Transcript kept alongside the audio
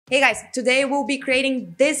Hey guys, today we'll be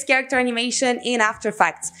creating this character animation in After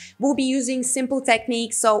Effects. We'll be using simple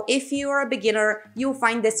techniques, so if you are a beginner, you'll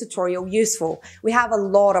find this tutorial useful. We have a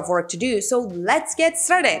lot of work to do, so let's get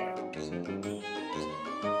started.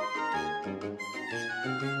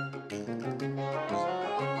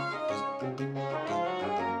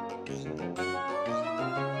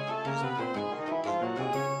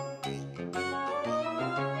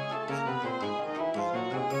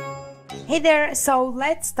 Hey there, so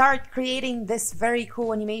let's start creating this very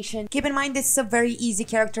cool animation. Keep in mind this is a very easy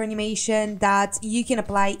character animation that you can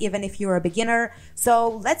apply even if you're a beginner. So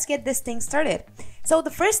let's get this thing started. So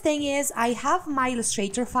the first thing is I have my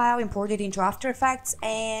Illustrator file imported into After Effects,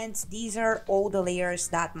 and these are all the layers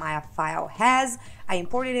that my file has. I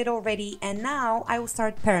imported it already, and now I will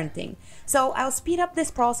start parenting. So I'll speed up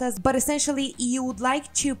this process, but essentially you would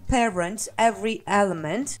like to parent every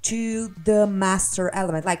element to the master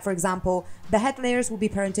element. Like for example, the head layers will be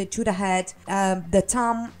parented to the head, the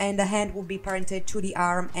thumb and the hand will be parented to the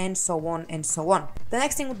arm, and so on and so on. The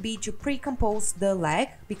next thing would be to pre-compose the leg,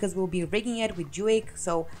 because we'll be rigging it with Duik.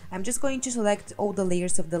 So I'm just going to select all the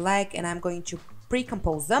layers of the leg and I'm going to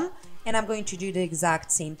pre-compose them, and I'm going to do the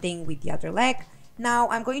exact same thing with the other leg. Now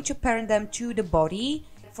I'm going to parent them to the body.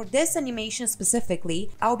 For this animation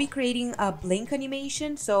specifically, I'll be creating a blink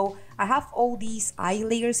animation. So I have all these eye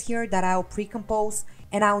layers here that I'll pre-compose,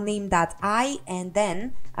 and I'll name that eye, and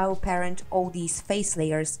then I will parent all these face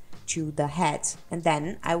layers to the head, and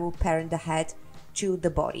then I will parent the head to the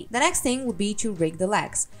body. The next thing would be to rig the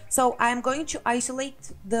legs. So I'm going to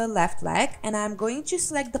isolate the left leg, and I'm going to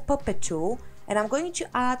select the puppet tool, and I'm going to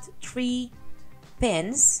add 3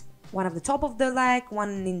 pins, one at the top of the leg,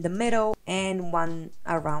 one in the middle, and one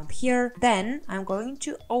around here. Then I'm going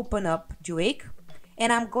to open up Duik,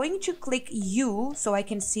 and I'm going to click U so I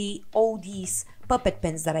can see all these puppet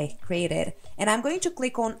pins that I created, and I'm going to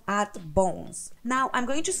click on Add Bones. Now I'm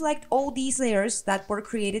going to select all these layers that were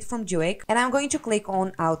created from Duik, and I'm going to click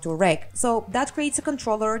on Auto Rig. So that creates a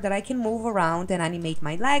controller that I can move around and animate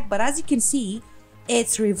my leg, but as you can see,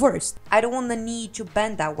 it's reversed. I don't want the knee to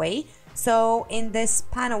bend that way. So in this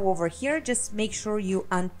panel over here, just make sure you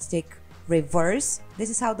untick reverse. This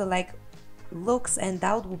is how the leg looks, and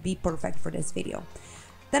that would be perfect for this video.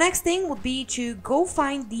 The next thing would be to go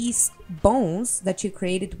find these bones that you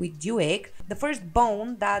created with Duik. The first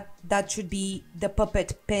bone that should be the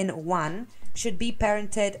puppet pin 1 should be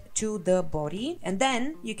parented to the body, and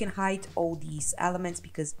then you can hide all these elements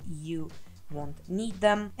because you won't need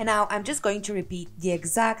them. And now I'm just going to repeat the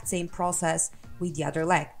exact same process with the other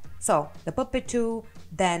leg. So the puppet tool,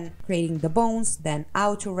 then creating the bones, then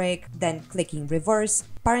auto rig, then clicking reverse,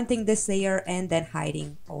 parenting this layer, and then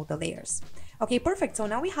hiding all the layers. Okay, perfect. So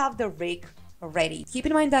now we have the rig ready. Keep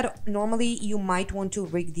in mind that normally you might want to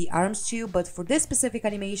rig the arms too, but for this specific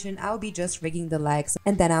animation, I'll be just rigging the legs,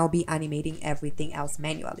 and then I'll be animating everything else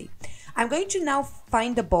manually. I'm going to now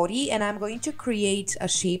find the body, and I'm going to create a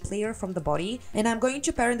shape layer from the body, and I'm going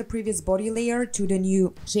to parent the previous body layer to the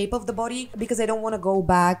new shape of the body because I don't want to go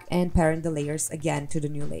back and parent the layers again to the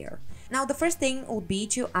new layer. Now the first thing would be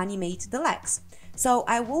to animate the legs. So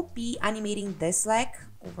I will be animating this leg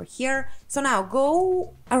over here. So now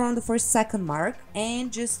go around the first second mark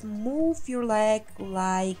and just move your leg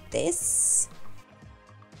like this.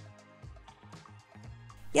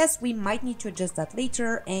 Yes, we might need to adjust that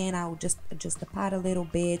later, and I'll just adjust the pad a little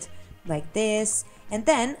bit like this. And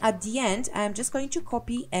then at the end, I'm just going to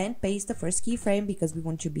copy and paste the first keyframe because we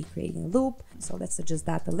want to be creating a loop. So let's adjust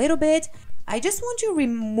that a little bit. I just want to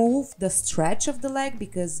remove the stretch of the leg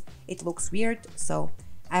because it looks weird. So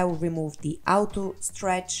I will remove the auto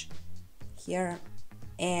stretch here,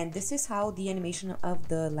 and this is how the animation of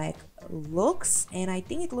the leg looks, and I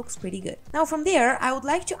think it looks pretty good. Now from there, I would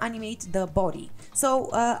like to animate the body. So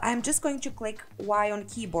I'm just going to click Y on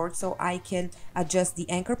keyboard so I can adjust the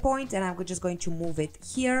anchor point, and I'm just going to move it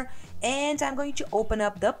here, and I'm going to open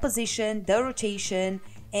up the position, the rotation,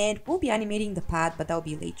 and we'll be animating the pad, but that'll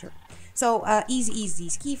be later. So easy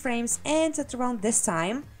these keyframes, and at around this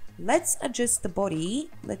time, let's adjust the body.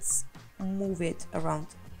 Let's move it around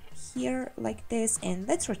here like this, and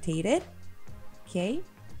let's rotate it. Okay,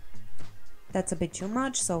 that's a bit too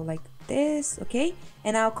much, so like this. Okay,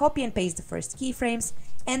 and I'll copy and paste the first keyframes,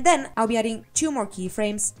 and then I'll be adding 2 more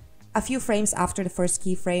keyframes a few frames after the first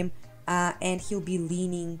keyframe, and he'll be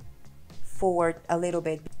leaning forward a little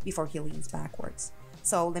bit before he leans backwards.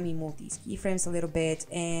 So let me move these keyframes a little bit,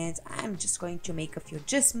 and I'm just going to make a few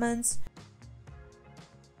adjustments.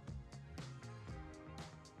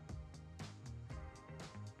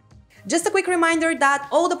 Just a quick reminder that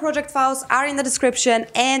all the project files are in the description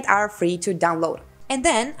and are free to download. And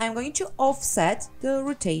then I'm going to offset the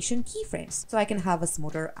rotation keyframes so I can have a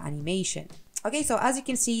smoother animation. Okay, so as you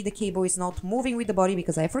can see, the cable is not moving with the body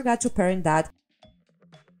because I forgot to parent that.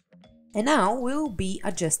 And now we'll be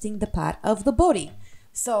adjusting the pad of the body,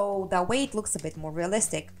 so that way it looks a bit more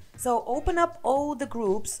realistic. So open up all the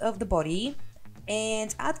groups of the body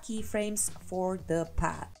and add keyframes for the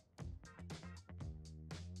pad.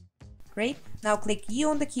 Great. Now click U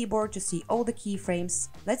on the keyboard to see all the keyframes.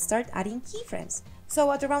 Let's start adding keyframes. So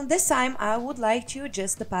at around this time, I would like to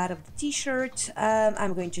adjust the pad of the t-shirt.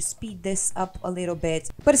 I'm going to speed this up a little bit,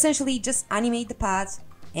 but essentially just animate the pad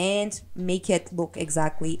and make it look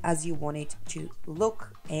exactly as you want it to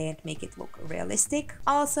look and make it look realistic.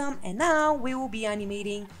 Awesome. And now we will be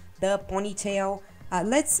animating the ponytail.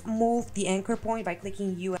 Let's move the anchor point by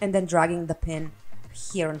clicking U and then dragging the pin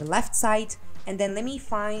here on the left side. And then let me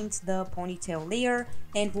find the ponytail layer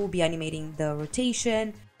and we'll be animating the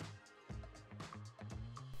rotation.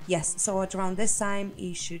 Yes, so at around this time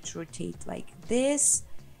it should rotate like this.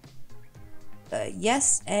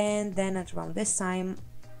 Yes, and then at around this time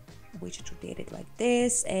we should rotate it like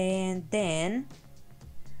this, and then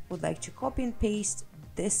would like to copy and paste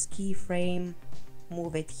this keyframe,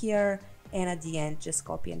 move it here, and at the end just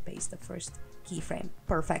copy and paste the first keyframe.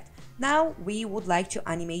 Perfect. Now we would like to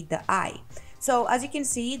animate the eye. So as you can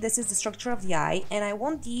see, this is the structure of the eye, and I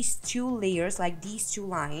want these two layers, like these two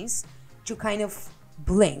lines, to kind of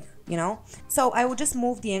blink, you know. So I will just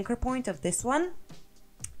move the anchor point of this one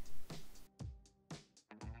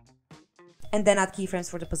and then add keyframes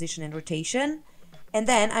for the position and rotation. And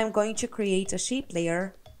then I'm going to create a shape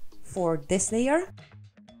layer for this layer.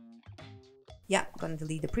 Yeah, I'm going to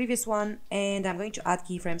delete the previous one, and I'm going to add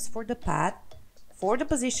keyframes for the pad, for the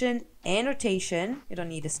position and rotation. You don't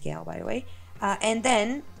need a scale, by the way. And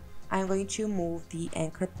then I'm going to move the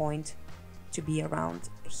anchor point to be around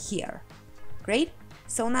here. Great.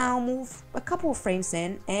 So now move a couple of frames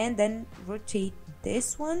in and then rotate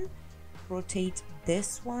this one, rotate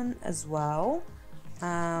this one as well,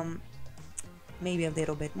 maybe a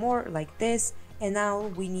little bit more like this. And now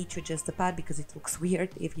we need to adjust the pad because it looks weird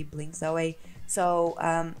if he blinks that way. So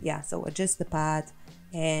yeah, so adjust the pad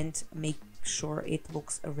and make sure it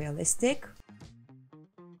looks realistic.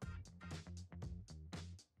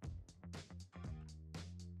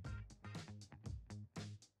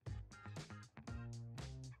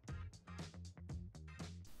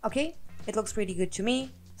 Okay, it looks pretty good to me.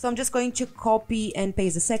 So I'm just going to copy and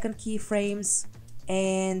paste the second keyframes,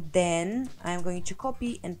 and then I'm going to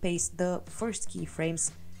copy and paste the first keyframes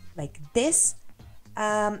like this.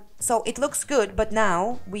 So it looks good, but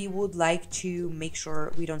now we would like to make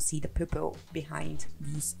sure we don't see the pupil behind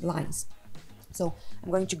these lines. So I'm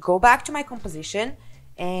going to go back to my composition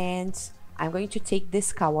and I'm going to take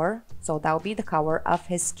this color. So that will be the color of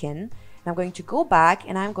his skin. And I'm going to go back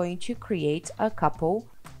and I'm going to create a couple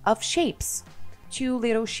of shapes, two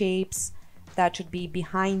little shapes that should be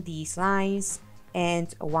behind these lines,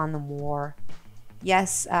 and one more.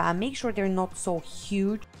 Yes, make sure they're not so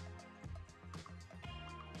huge.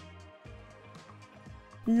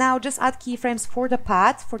 Now just add keyframes for the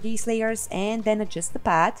pad for these layers and then adjust the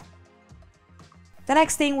pad. The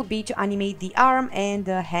next thing would be to animate the arm and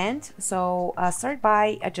the hand. So start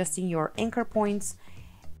by adjusting your anchor points,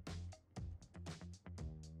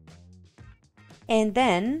 and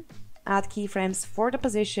then add keyframes for the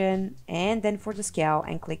position and then for the scale,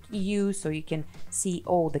 and click U so you can see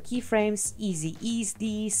all the keyframes. Easy ease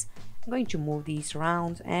these. I'm going to move these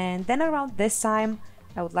around, and then around this time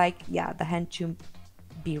I would like, yeah, the hand to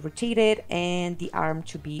be rotated and the arm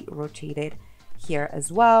to be rotated here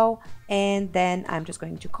as well. And then I'm just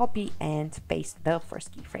going to copy and paste the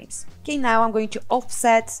first keyframes. Okay, now I'm going to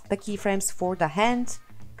offset the keyframes for the hand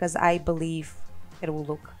because I believe it will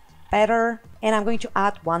look better. And I'm going to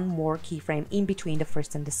add one more keyframe in between the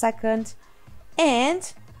first and the second.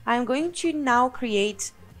 And I'm going to now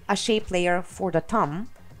create a shape layer for the thumb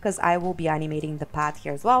because I will be animating the pad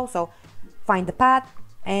here as well. So find the pad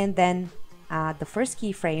and then add the first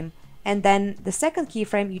keyframe, and then the second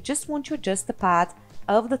keyframe, you just want to adjust the pad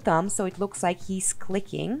of the thumb so it looks like he's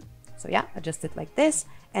clicking. So yeah, adjust it like this,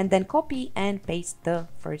 and then copy and paste the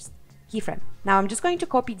first keyframe. Now I'm just going to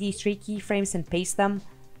copy these three keyframes and paste them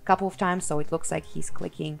a couple of times so it looks like he's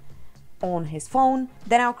clicking on his phone.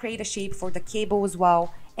 Then I'll create a shape for the cable as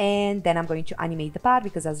well, and then I'm going to animate the pad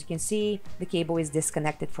because as you can see, the cable is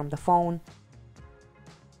disconnected from the phone.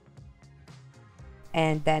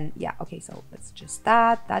 And then, yeah, okay, so let's just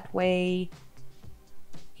that way.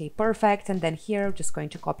 Okay, perfect. And then here, just going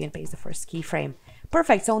to copy and paste the first keyframe.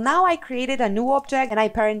 Perfect. So now I created a new object and I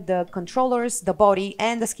parent the controllers, the body,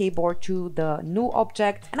 and the skateboard to the new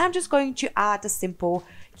object. And I'm just going to add a simple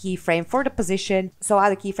keyframe for the position. So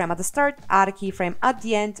add a keyframe at the start, add a keyframe at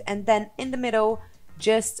the end, and then in the middle,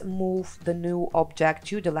 just move the new object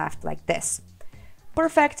to the left like this.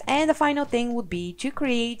 Perfect. And the final thing would be to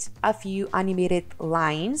create a few animated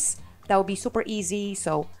lines. That would be super easy.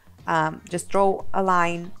 So just draw a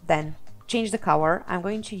line, then change the color. I'm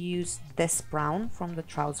going to use this brown from the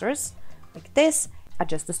trousers like this.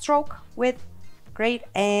 Adjust the stroke width. Great.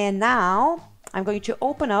 And now I'm going to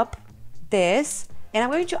open up this and I'm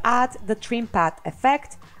going to add the trim path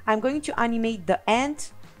effect. I'm going to animate the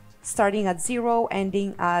end starting at 0,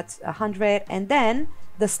 ending at 100, and then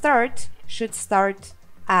the start should start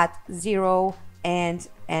at 0 and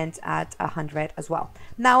end at 100 as well.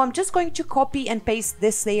 Now I'm just going to copy and paste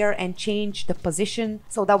this layer and change the position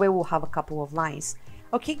so that way we'll have a couple of lines.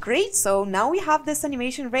 Okay, great. So now we have this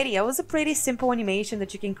animation ready. It was a pretty simple animation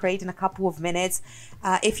that you can create in a couple of minutes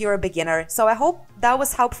if you're a beginner. So I hope that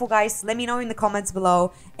was helpful, guys. Let me know in the comments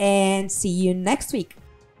below and see you next week.